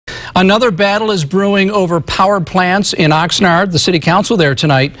Another battle is brewing over power plants in Oxnard. The city council there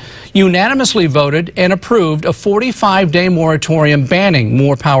tonight unanimously voted and approved a 45-day moratorium banning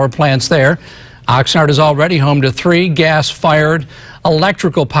more power plants there. Oxnard is already home to 3 gas-fired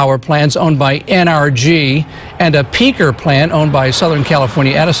electrical power plants owned by NRG and a peaker plant owned by Southern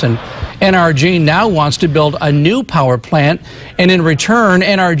California Edison. NRG now wants to build a new power plant, and in return,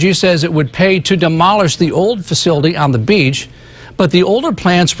 NRG says it would pay to demolish the old facility on the beach. But the older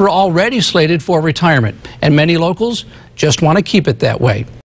plants were already slated for retirement, and many locals just want to keep it that way.